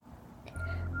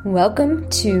Welcome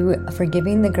to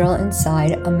Forgiving the Girl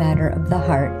Inside, a Matter of the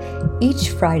Heart.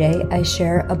 Each Friday, I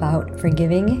share about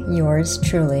forgiving yours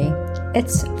truly.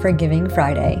 It's Forgiving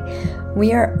Friday.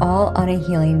 We are all on a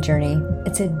healing journey.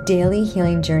 It's a daily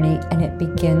healing journey, and it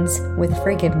begins with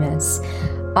forgiveness.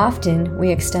 Often, we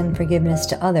extend forgiveness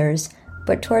to others,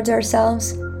 but towards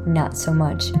ourselves, not so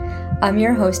much. I'm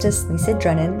your hostess, Lisa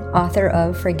Drennan, author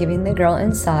of Forgiving the Girl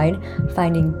Inside,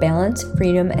 Finding Balance,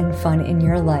 Freedom, and Fun in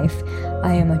Your Life.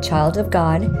 I am a child of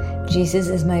God, Jesus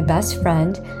is my best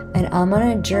friend, and I'm on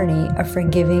a journey of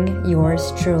forgiving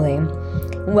yours truly.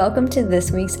 Welcome to this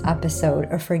week's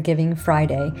episode of Forgiving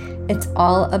Friday. It's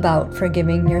all about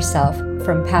forgiving yourself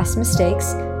from past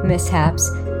mistakes,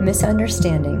 mishaps,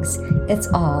 misunderstandings. It's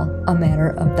all a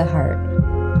matter of the heart.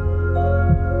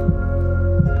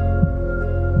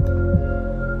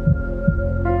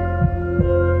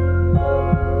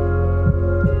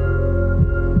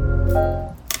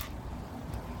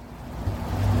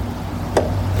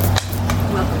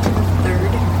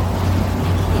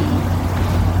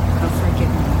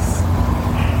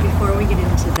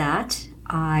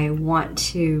 I want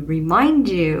to remind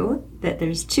you that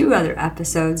there's 2 other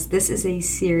episodes. This is a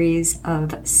series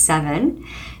of 7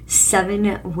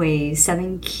 ways,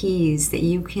 7 keys that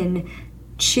you can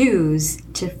choose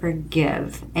to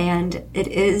forgive. And it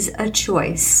is a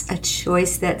choice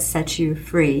that sets you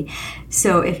free.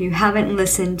 So if you haven't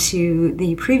listened to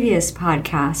the previous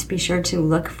podcast, be sure to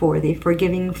look for the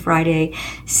Forgiving Friday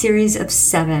series of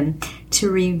 7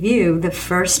 to review. The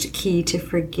first key to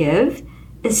forgive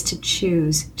is to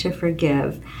choose to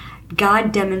forgive.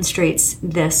 God demonstrates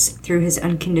this through his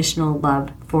unconditional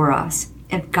love for us.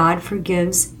 If God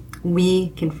forgives, we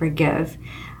can forgive.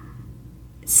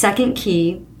 Second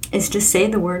key is to say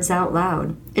the words out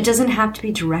loud. It doesn't have to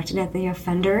be directed at the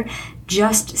offender.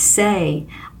 Just say,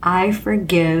 I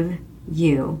forgive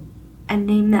you, and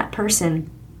name that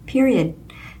person, period.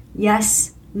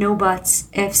 Yes, no buts,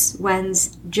 ifs,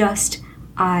 whens, just,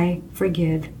 I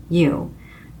forgive you.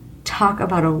 Talk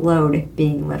about a load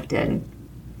being lifted.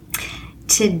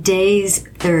 Today's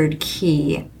third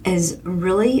key is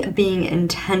really being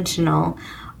intentional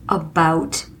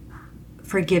about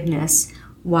forgiveness.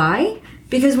 Why?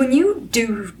 Because when you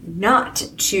do not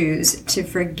choose to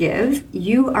forgive,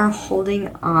 you are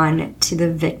holding on to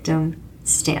the victim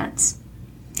stance.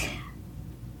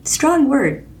 Strong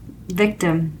word,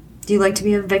 victim. Do you like to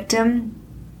be a victim?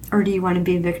 Or do you want to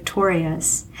be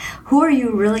victorious? Who are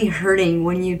you really hurting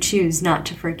when you choose not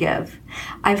to forgive?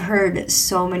 I've heard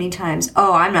so many times,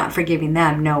 oh, I'm not forgiving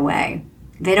them, no way.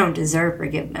 They don't deserve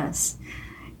forgiveness.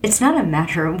 It's not a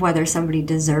matter of whether somebody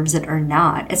deserves it or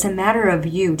not. It's a matter of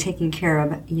you taking care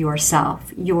of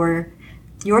yourself, your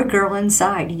girl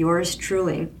inside, yours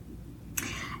truly.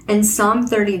 In Psalm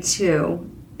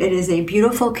 32, it is a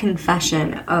beautiful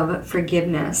confession of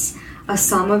forgiveness, a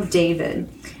Psalm of David.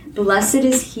 Blessed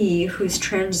is he whose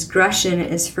transgression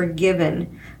is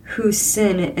forgiven, whose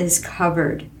sin is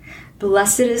covered.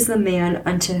 Blessed is the man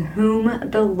unto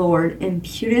whom the Lord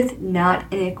imputeth not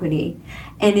iniquity,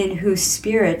 and in whose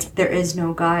spirit there is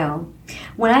no guile.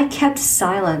 When I kept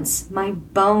silence, my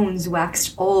bones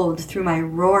waxed old through my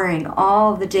roaring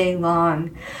all the day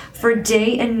long. For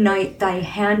day and night thy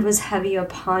hand was heavy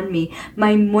upon me.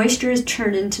 My moisture is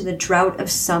turned into the drought of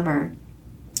summer.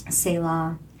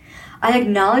 Selah. I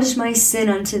acknowledged my sin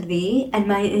unto thee, and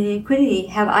my iniquity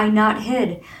have I not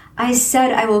hid. I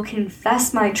said, I will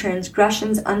confess my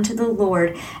transgressions unto the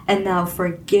Lord, and thou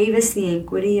forgavest the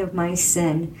iniquity of my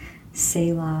sin.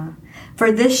 Selah.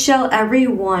 For this shall every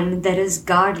one that is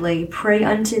godly pray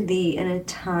unto thee in a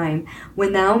time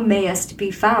when thou mayest be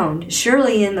found.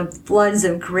 Surely in the floods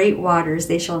of great waters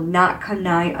they shall not come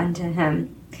nigh unto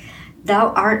him. Thou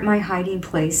art my hiding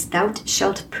place. Thou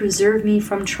shalt preserve me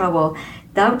from trouble.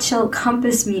 Thou shalt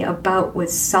compass me about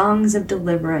with songs of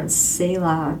deliverance.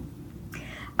 Selah.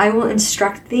 I will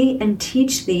instruct thee and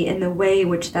teach thee in the way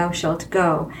which thou shalt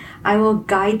go. I will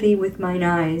guide thee with mine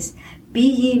eyes. Be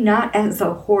ye not as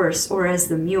the horse or as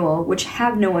the mule, which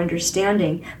have no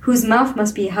understanding, whose mouth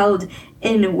must be held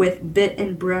in with bit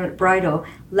and bridle,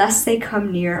 lest they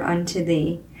come near unto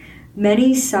thee.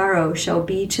 Many sorrow shall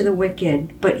be to the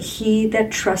wicked, but he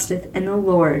that trusteth in the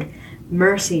Lord,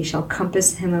 mercy shall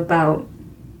compass him about.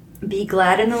 Be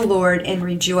glad in the Lord and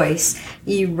rejoice,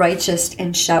 ye righteous,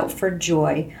 and shout for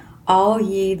joy, all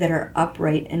ye that are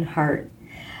upright in heart.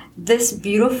 This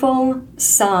beautiful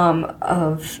psalm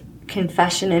of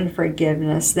confession and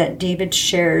forgiveness that David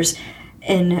shares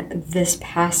in this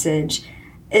passage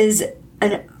is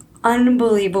an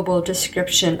unbelievable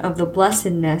description of the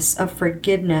blessedness of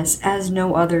forgiveness as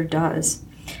no other does.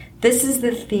 This is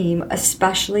the theme,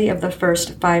 especially of the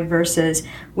first 5 verses,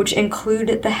 which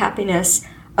include the happiness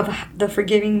of the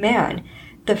forgiving man,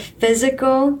 the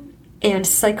physical and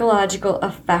psychological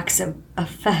effects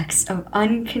of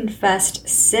unconfessed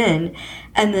sin,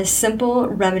 and the simple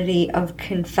remedy of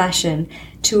confession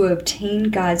to obtain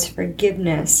God's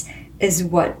forgiveness is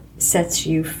what sets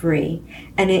you free.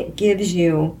 And it gives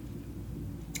you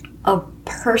a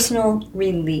personal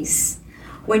release.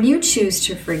 When you choose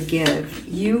to forgive,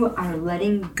 you are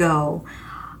letting go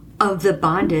of the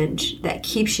bondage that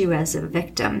keeps you as a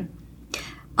victim.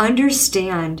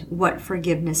 Understand what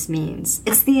forgiveness means.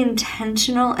 It's the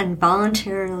intentional and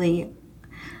voluntary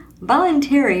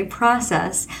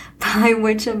process by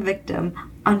which a victim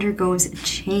undergoes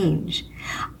change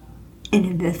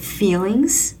in the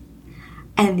feelings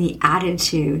and the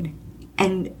attitude.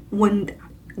 And when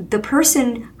the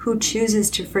person who chooses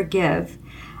to forgive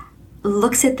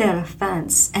looks at that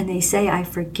offense and they say, I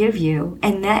forgive you,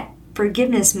 and that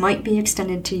forgiveness might be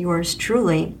extended to yours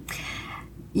truly,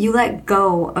 you let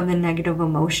go of the negative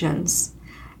emotions.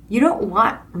 You don't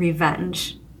want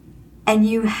revenge, and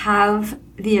you have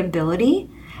the ability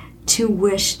to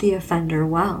wish the offender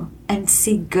well and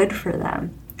see good for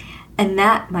them. And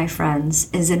that, my friends,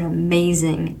 is an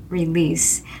amazing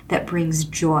release that brings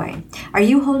joy. Are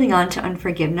you holding on to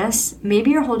unforgiveness?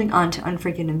 Maybe you're holding on to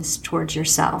unforgiveness towards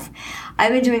yourself.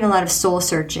 I've been doing a lot of soul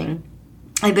searching.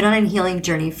 I've been on a healing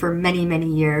journey for many, many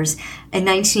years. In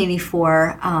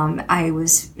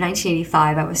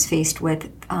 1985, I was faced with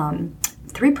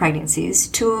 3 pregnancies,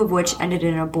 2 of which ended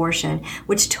in an abortion,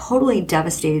 which totally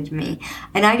devastated me.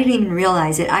 And I didn't even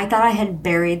realize it. I thought I had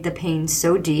buried the pain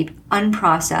so deep,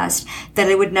 unprocessed, that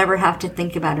I would never have to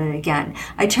think about it again.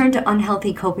 I turned to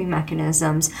unhealthy coping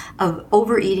mechanisms of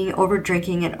overeating,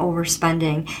 overdrinking, and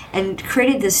overspending, and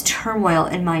created this turmoil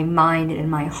in my mind and in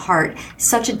my heart,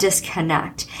 such a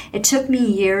disconnect. It took me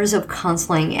years of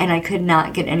counseling, and I could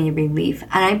not get any relief.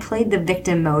 And I played the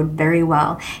victim mode very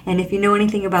well. And if you know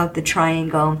anything about the triangle,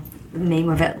 the name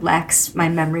of it lacks my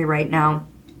memory right now,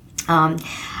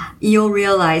 you'll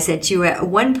realize that you at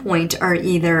one point are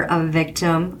either a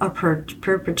victim, a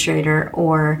perpetrator,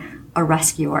 or a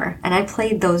rescuer. And I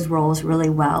played those roles really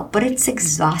well, but it's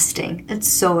exhausting. It's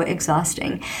so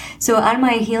exhausting. So on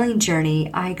my healing journey,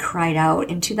 I cried out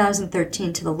in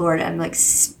 2013 to the Lord. I'm like,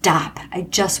 stop. I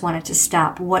just wanted to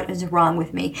stop. What is wrong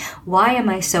with me? Why am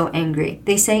I so angry?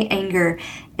 They say anger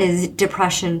is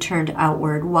depression turned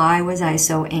outward. Why was I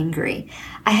so angry?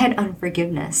 I had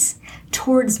unforgiveness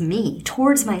towards me,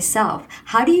 towards myself.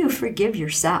 How do you forgive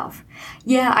yourself?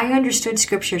 Yeah, I understood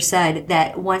scripture said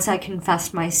that once I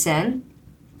confessed my sin,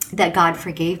 that God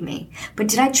forgave me. But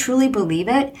did I truly believe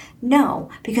it? No,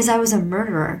 because I was a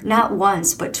murderer, not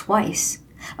once, but twice.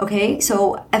 Okay,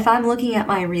 so if I'm looking at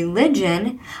my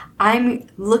religion, I'm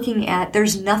looking at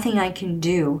there's nothing I can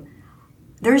do.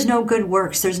 There's no good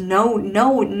works. There's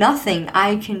nothing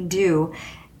I can do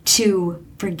to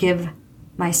forgive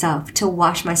myself, to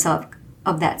wash myself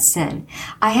of that sin.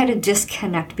 I had a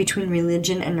disconnect between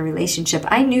religion and a relationship.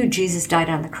 I knew Jesus died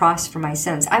on the cross for my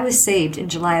sins. I was saved in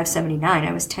July of 79.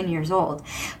 I was 10 years old.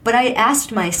 But I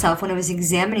asked myself when I was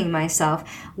examining myself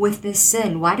with this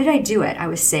sin, why did I do it? I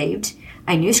was saved.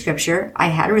 I knew scripture. I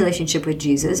had a relationship with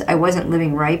Jesus. I wasn't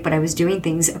living right, but I was doing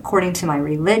things according to my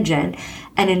religion.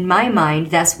 And in my mind,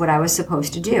 that's what I was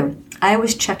supposed to do. I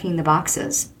was checking the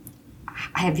boxes.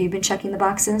 Have you been checking the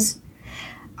boxes?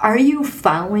 Are you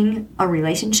following a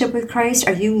relationship with Christ?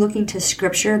 Are you looking to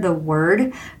scripture, the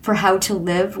word, for how to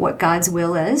live what God's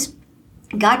will is?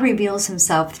 God reveals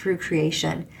himself through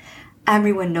creation.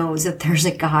 Everyone knows that there's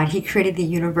a God. He created the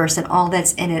universe and all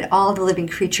that's in it. All the living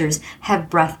creatures have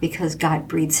breath because God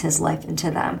breathes his life into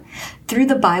them. Through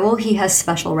the Bible, he has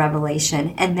special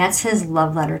revelation, and that's his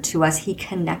love letter to us. He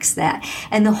connects that.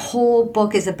 And the whole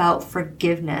book is about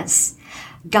forgiveness.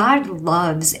 God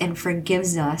loves and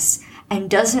forgives us and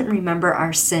doesn't remember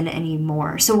our sin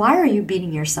anymore. So why are you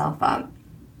beating yourself up?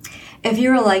 If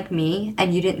you were like me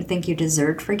and you didn't think you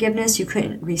deserved forgiveness, you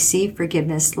couldn't receive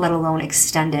forgiveness, let alone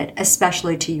extend it,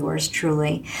 especially to yours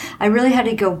truly. I really had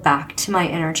to go back to my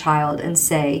inner child and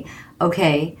say,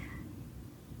 okay,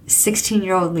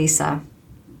 16-year-old Lisa,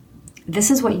 this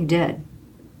is what you did.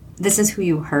 This is who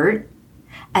you hurt,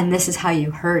 and this is how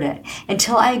you hurt it.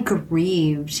 Until I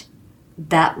grieved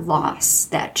that loss,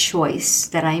 that choice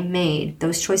that I made,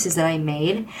 those choices that I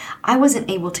made, I wasn't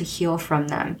able to heal from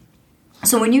them.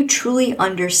 So when you truly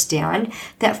understand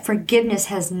that forgiveness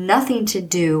has nothing to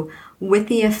do with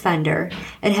the offender,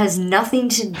 it has nothing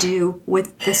to do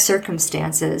with the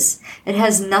circumstances, it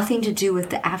has nothing to do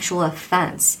with the actual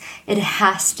offense, it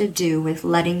has to do with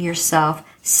letting yourself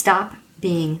stop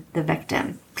being the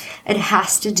victim. It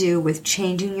has to do with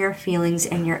changing your feelings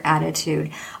and your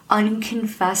attitude.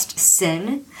 Unconfessed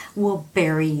sin will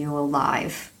bury you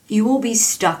alive. You will be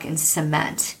stuck in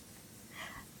cement.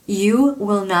 You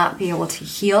will not be able to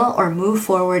heal or move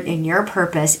forward in your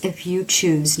purpose if you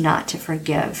choose not to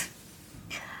forgive.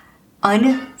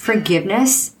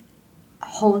 Unforgiveness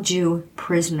holds you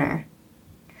prisoner.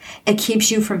 It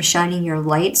keeps you from shining your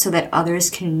light so that others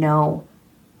can know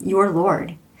your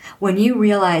Lord. When you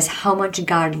realize how much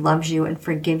God loves you and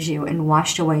forgives you and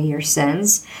washed away your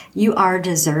sins, you are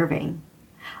deserving.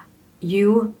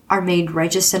 You are made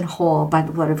righteous and whole by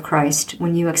the blood of Christ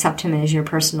when you accept Him as your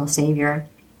personal Savior.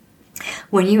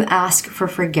 When you ask for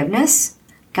forgiveness,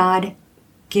 God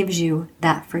gives you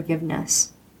that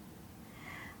forgiveness.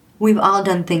 We've all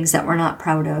done things that we're not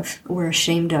proud of, we're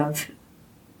ashamed of.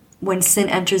 When sin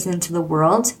enters into the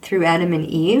world through Adam and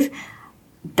Eve,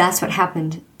 that's what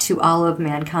happened to all of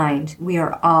mankind. We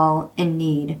are all in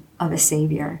need of a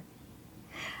Savior.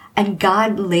 And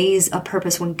God lays a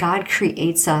purpose. When God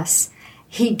creates us,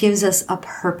 He gives us a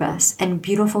purpose and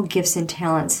beautiful gifts and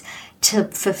talents to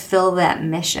fulfill that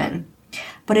mission.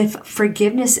 But if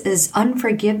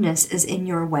unforgiveness is in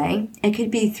your way, it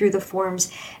could be through the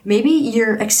forms. Maybe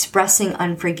you're expressing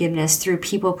unforgiveness through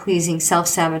people-pleasing,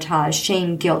 self-sabotage,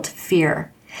 shame, guilt,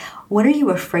 fear. What are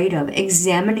you afraid of?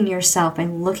 Examining yourself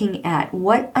and looking at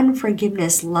what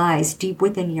unforgiveness lies deep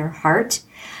within your heart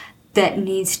that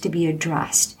needs to be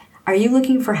addressed. Are you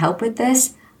looking for help with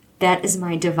this? That is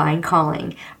my divine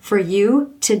calling for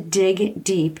you to dig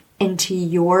deep into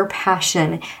your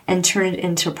passion and turn it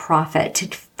into profit, to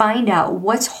find out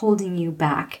what's holding you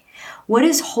back. What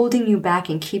is holding you back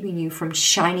and keeping you from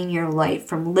shining your light,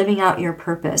 from living out your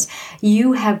purpose?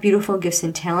 You have beautiful gifts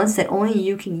and talents that only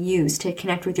you can use to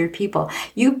connect with your people.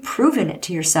 You've proven it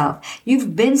to yourself.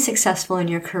 You've been successful in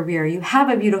your career. You have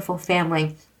a beautiful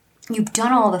family. You've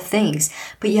done all the things,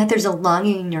 but yet there's a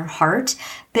longing in your heart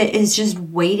that is just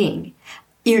waiting.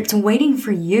 It's waiting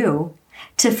for you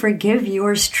to forgive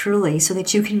yours truly so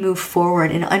that you can move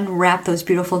forward and unwrap those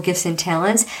beautiful gifts and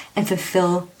talents and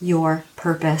fulfill your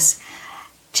purpose.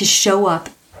 To show up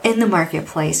in the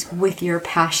marketplace with your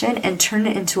passion and turn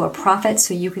it into a profit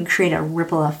so you can create a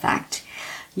ripple effect.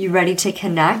 You ready to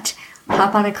connect?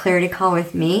 Hop on a clarity call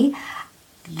with me.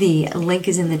 The link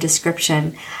is in the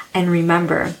description. And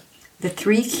remember, the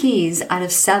 3 keys out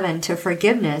of 7 to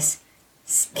forgiveness.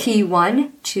 Key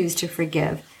 1, choose to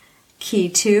forgive. Key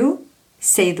 2,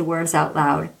 say the words out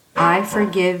loud. I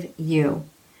forgive you.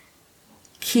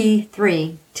 Key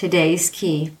 3, today's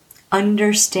key.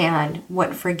 Understand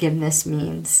what forgiveness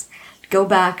means. Go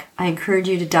back. I encourage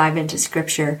you to dive into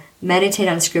Scripture. Meditate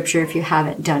on Scripture if you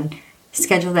haven't done.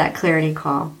 Schedule that clarity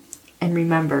call. And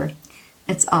remember,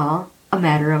 it's all a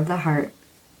matter of the heart.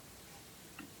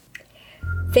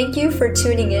 Thank you for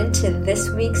tuning in to this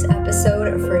week's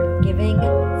episode of Forgiving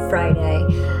Friday.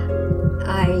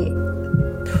 I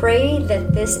pray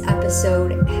that this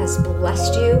episode has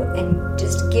blessed you and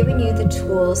just given you the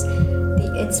tools,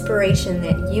 the inspiration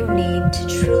that you need to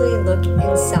truly look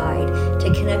inside,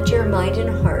 to connect your mind and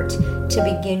heart, to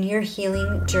begin your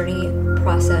healing journey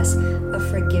process of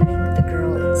forgiving the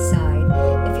girl inside.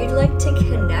 If you'd like to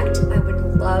connect, I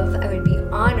would be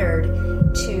honored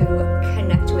to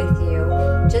connect with you.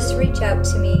 Just reach out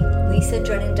to me,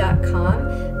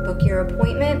 lisadrennan.com, book your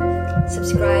appointment,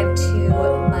 subscribe to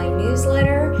my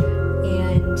newsletter,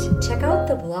 and check out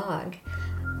the blog.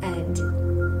 And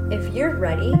if you're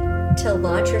ready to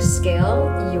launch or scale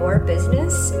your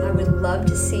business, I would love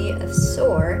to see if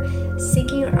SOAR,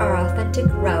 seeking our authentic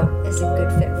route, is a good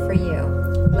fit for you.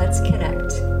 Let's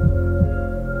connect.